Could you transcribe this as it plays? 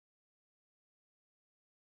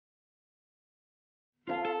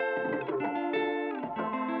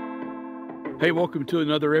Hey, welcome to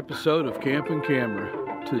another episode of Camp and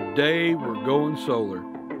Camera. Today we're going solar.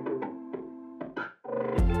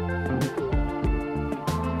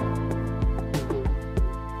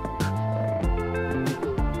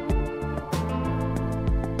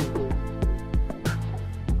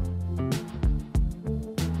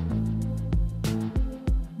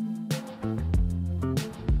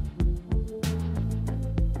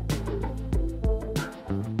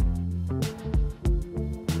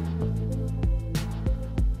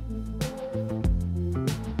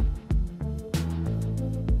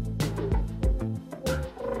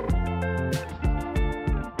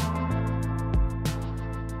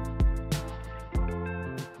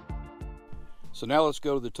 So now let's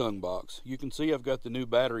go to the tongue box. You can see I've got the new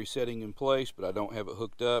battery setting in place, but I don't have it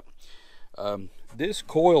hooked up. This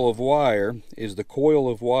coil of wire is the coil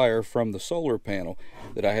of wire from the solar panel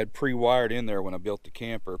that I had pre-wired in there when I built the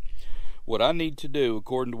camper. What I need to do,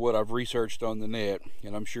 according to what I've researched on the net,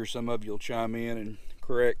 and I'm sure some of you will chime in and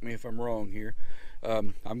correct me if I'm wrong here,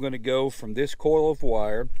 I'm going to go from this coil of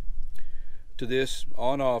wire to this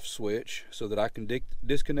on-off switch so that I can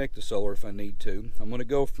disconnect the solar if I need to. I'm going to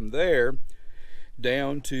go from there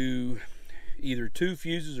down to either 2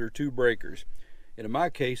 fuses or 2 breakers. And in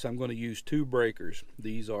my case, I'm going to use 2 breakers.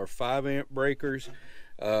 These are 5 amp breakers,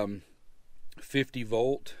 50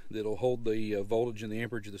 volt, that'll hold the voltage and the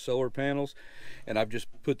amperage of the solar panels. And I've just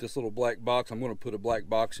put this little black box. I'm going to put a black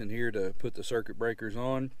box in here to put the circuit breakers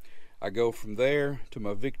on. I go from there to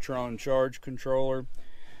my Victron charge controller.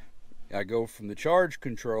 I go from the charge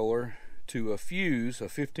controller to a fuse, a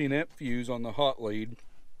 15 amp fuse on the hot lead,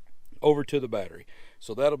 over to the battery.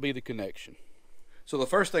 So that'll be the connection. So the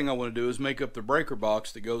first thing I want to do is make up the breaker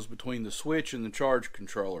box that goes between the switch and the charge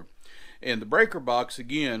controller. And the breaker box,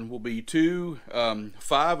 again, will be 2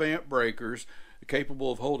 5 amp breakers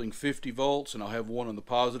capable of holding 50 volts, and I'll have one on the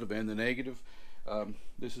positive and the negative.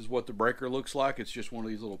 This is what the breaker looks like. It's just one of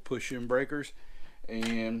these little push-in breakers.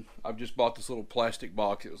 And I've just bought this little plastic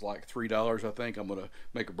box. It was like $3, I think. I'm going to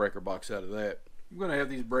make a breaker box out of that. I'm going to have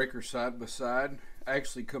these breakers side by side,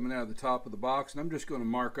 actually coming out of the top of the box, and I'm just going to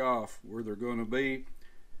mark off where they're going to be.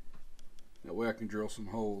 That way I can drill some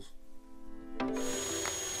holes.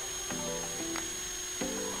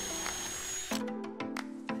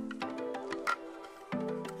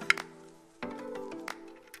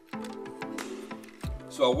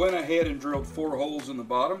 So I went ahead and drilled 4 holes in the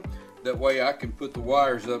bottom. That way I can put the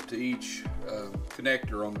wires up to each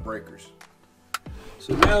connector on the breakers.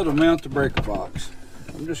 So now to mount the breaker box,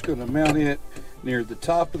 I'm just going to mount it near the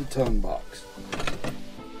top of the tongue box.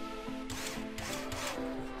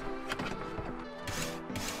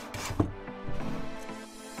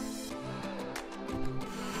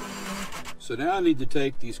 So now I need to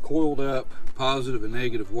take these coiled up positive and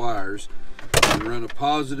negative wires and run a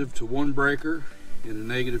positive to one breaker and a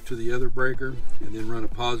negative to the other breaker, and then run a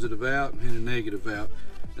positive out and a negative out.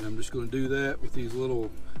 And I'm just going to do that with these little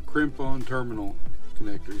crimp-on terminal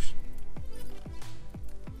connectors.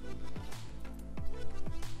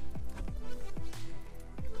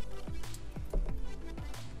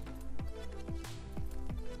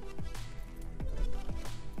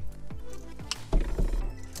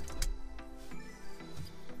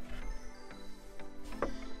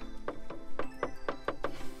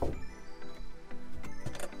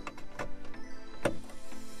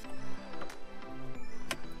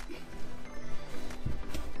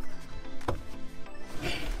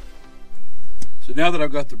 So now that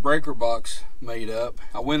I've got the breaker box made up,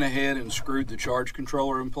 I went ahead and screwed the charge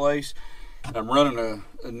controller in place. I'm running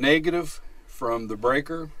a negative from the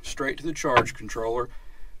breaker straight to the charge controller,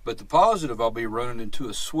 but the positive I'll be running into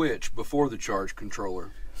a switch before the charge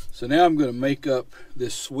controller. So now I'm going to make up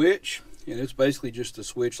this switch, and it's basically just a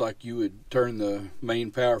switch like you would turn the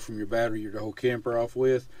main power from your battery, your whole camper off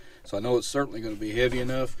with. So I know it's certainly going to be heavy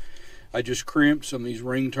enough. I just crimped some of these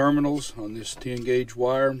ring terminals on this 10 gauge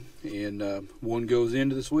wire, and one goes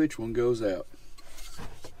into the switch, one goes out.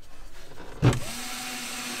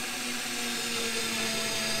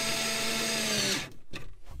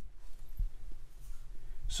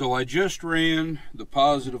 So I just ran the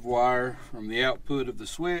positive wire from the output of the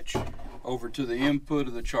switch over to the input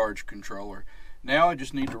of the charge controller. Now I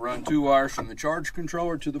just need to run 2 wires from the charge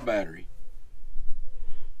controller to the battery.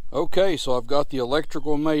 Okay, so I've got the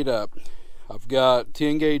electrical made up. I've got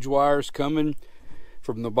 10 gauge wires coming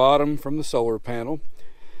from the bottom from the solar panel.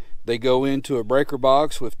 They go into a breaker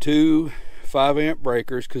box with 2 5 amp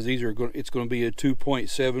breakers, because it's going to be a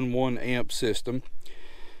 2.71 amp system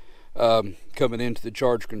coming into the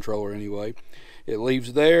charge controller anyway. It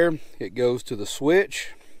leaves there, it goes to the switch,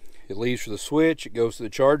 it leaves for the switch, it goes to the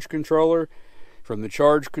charge controller. From the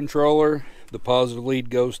charge controller, The positive lead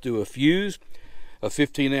goes to a fuse, a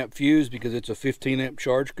 15 amp fuse because it's a 15 amp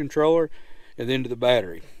charge controller, and then to the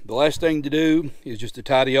battery. The last thing to do is just to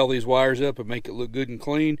tidy all these wires up and make it look good and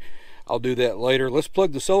clean. I'll do that later. Let's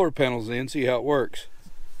plug the solar panels in, see how it works.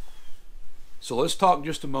 So let's talk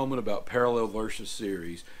just a moment about parallel versus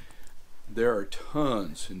series. There are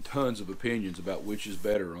tons and tons of opinions about which is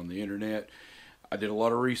better on the internet. I did a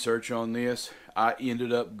lot of research on this. I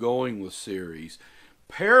ended up going with series.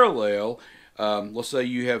 Parallel, let's say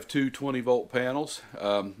you have two 20-volt panels.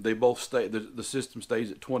 They both stay, the system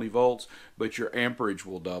stays at 20 volts, but your amperage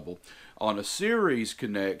will double. On a series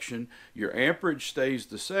connection, your amperage stays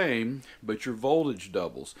the same, but your voltage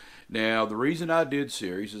doubles. Now, the reason I did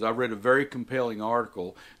series is I read a very compelling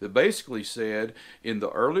article that basically said in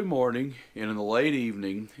the early morning and in the late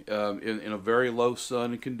evening, in a very low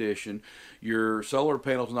sun condition, your solar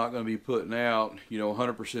panel is not going to be putting out,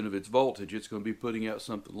 100% of its voltage. It's going to be putting out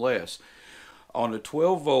something less. On a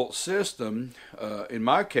 12-volt system, in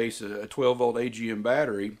my case, a 12-volt AGM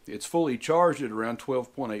battery, it's fully charged at around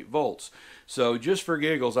 12.8 volts. So just for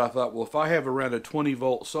giggles, I thought, well, if I have around a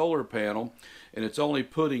 20-volt solar panel and it's only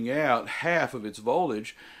putting out half of its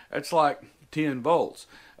voltage, that's like 10 volts.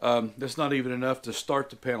 That's not even enough to start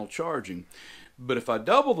the panel charging. But if I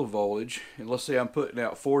double the voltage, and let's say I'm putting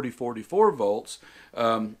out 44 volts,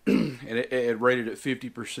 and it rated at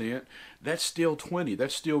 50%, that's still 20.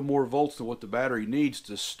 That's still more volts than what the battery needs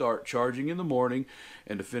to start charging in the morning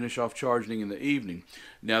and to finish off charging in the evening.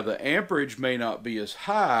 Now, the amperage may not be as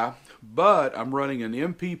high, but I'm running an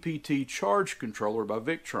MPPT charge controller by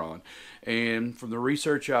Victron. And from the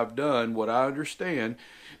research I've done, what I understand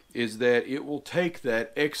is that it will take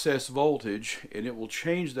that excess voltage and it will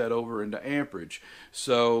change that over into amperage.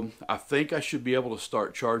 So I think I should be able to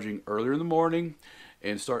start charging earlier in the morning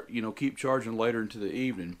and start, keep charging later into the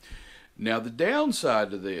evening. Now, the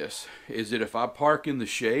downside to this is that if I park in the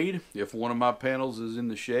shade, if one of my panels is in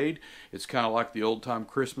the shade, it's kind of like the old-time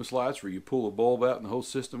Christmas lights where you pull a bulb out and the whole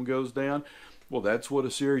system goes down. Well, that's what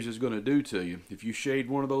a series is going to do to you. If you shade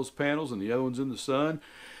one of those panels and the other one's in the sun,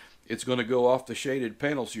 it's going to go off the shaded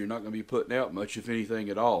panel, so you're not going to be putting out much, if anything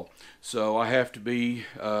at all. So I have to be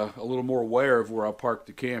a little more aware of where I park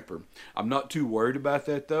the camper. I'm not too worried about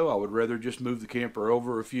that, though. I would rather just move the camper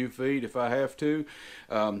over a few feet if I have to,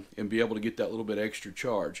 and be able to get that little bit extra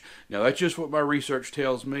charge. Now, that's just what my research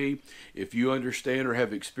tells me. If you understand or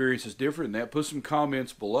have experiences different than that, put some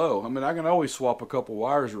comments below. I mean, I can always swap a couple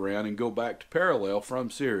wires around and go back to parallel from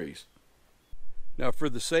series. Now, for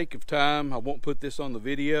the sake of time, I won't put this on the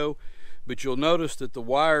video, but you'll notice that the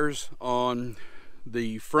wires on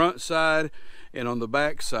the front side and on the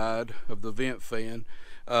back side of the vent fan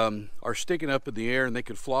are sticking up in the air, and they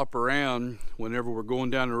could flop around whenever we're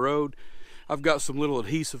going down the road. I've got some little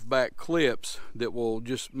adhesive back clips that will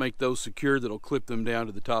just make those secure, that'll clip them down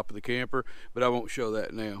to the top of the camper, but I won't show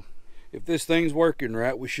that now. If this thing's working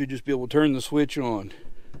right, we should just be able to turn the switch on.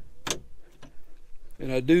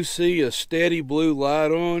 And I do see a steady blue light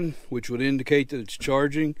on, which would indicate that it's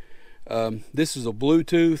charging. This is a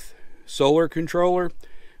Bluetooth solar controller.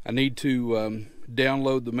 I need to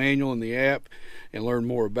download the manual and the app and learn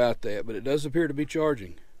more about that, but it does appear to be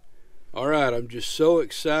charging. Alright, I'm just so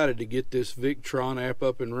excited to get this Victron app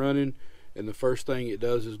up and running, and the first thing it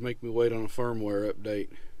does is make me wait on a firmware update.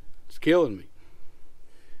 It's killing me.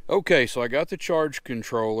 Okay, so I got the charge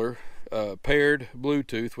controller paired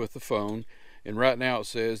Bluetooth with the phone. And right now it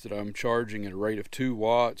says that I'm charging at a rate of 2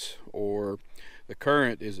 watts, or the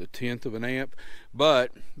current is 1/10 of an amp,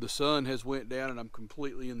 but the sun has went down and I'm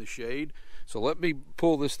completely in the shade. So let me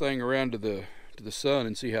pull this thing around to the sun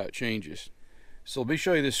and see how it changes. So let me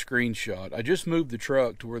show you this screenshot. I just moved the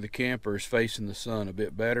truck to where the camper is facing the sun a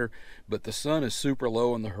bit better, but the sun is super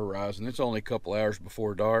low on the horizon. It's only a couple hours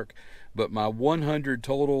before dark, but my 100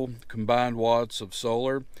 total combined watts of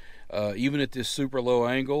solar, even at this super low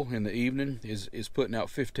angle in the evening, is putting out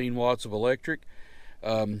 15 watts of electric.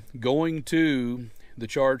 Going to the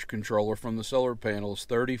charge controller from the solar panel is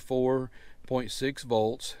 34.6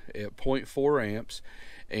 volts at 0.4 amps,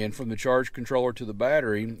 and from the charge controller to the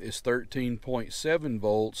battery is 13.7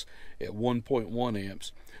 volts at 1.1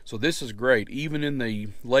 amps. So this is great. Even in the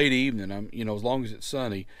late evening, as long as it's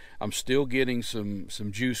sunny, I'm still getting some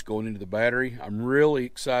juice going into the battery. I'm really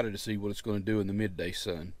excited to see what it's going to do in the midday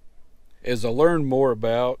sun. As I learn more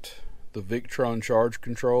about the Victron charge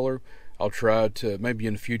controller, I'll try to, maybe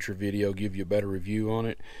in a future video, give you a better review on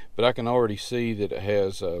it. But I can already see that it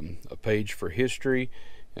has a page for history,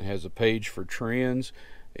 and has a page for trends,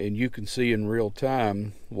 and you can see in real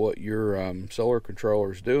time what your solar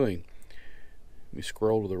controller is doing. Let me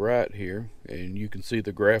scroll to the right here, and you can see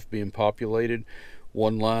the graph being populated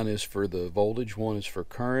One line is for the voltage, one is for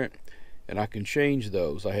current, and I can change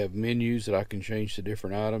those. I have menus that I can change to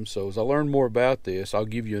different items. So as I learn more about this, I'll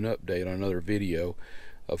give you an update on another video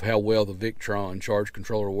of how well the Victron charge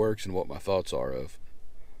controller works and what my thoughts are of.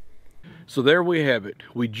 So there we have it.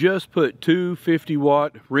 We just put two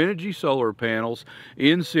 50-watt Renogy solar panels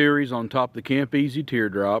in series on top of the Camp Easy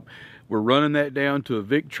Teardrop. We're running that down to a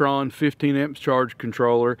Victron 15 amp charge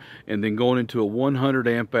controller and then going into a 100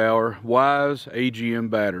 amp hour Weize AGM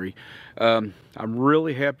battery. I'm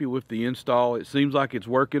really happy with the install. It seems like it's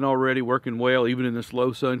working already, working well, even in this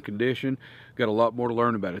low sun condition. Got a lot more to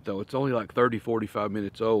learn about it though. It's only like 30-45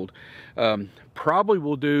 minutes old. Probably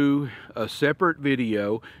will do a separate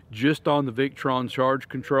video just on the Victron charge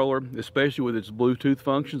controller, especially with its Bluetooth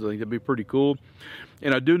functions. I think that'd be pretty cool.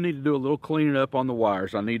 And I do need to do a little cleaning up on the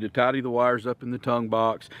wires. I need to tidy the wires up in the tongue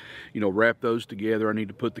box, you know, wrap those together. I need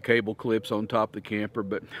to put the cable clips on top of the camper,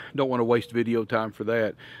 but don't want to waste video time for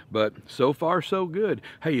that. But so far, so good.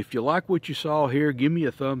 Hey, if you like what you saw here, give me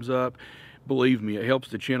a thumbs up. Believe me, it helps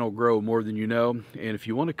the channel grow more than you know. And if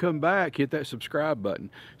you want to come back, hit that subscribe button.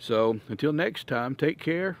 So until next time, take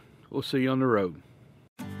care. We'll see you on the road.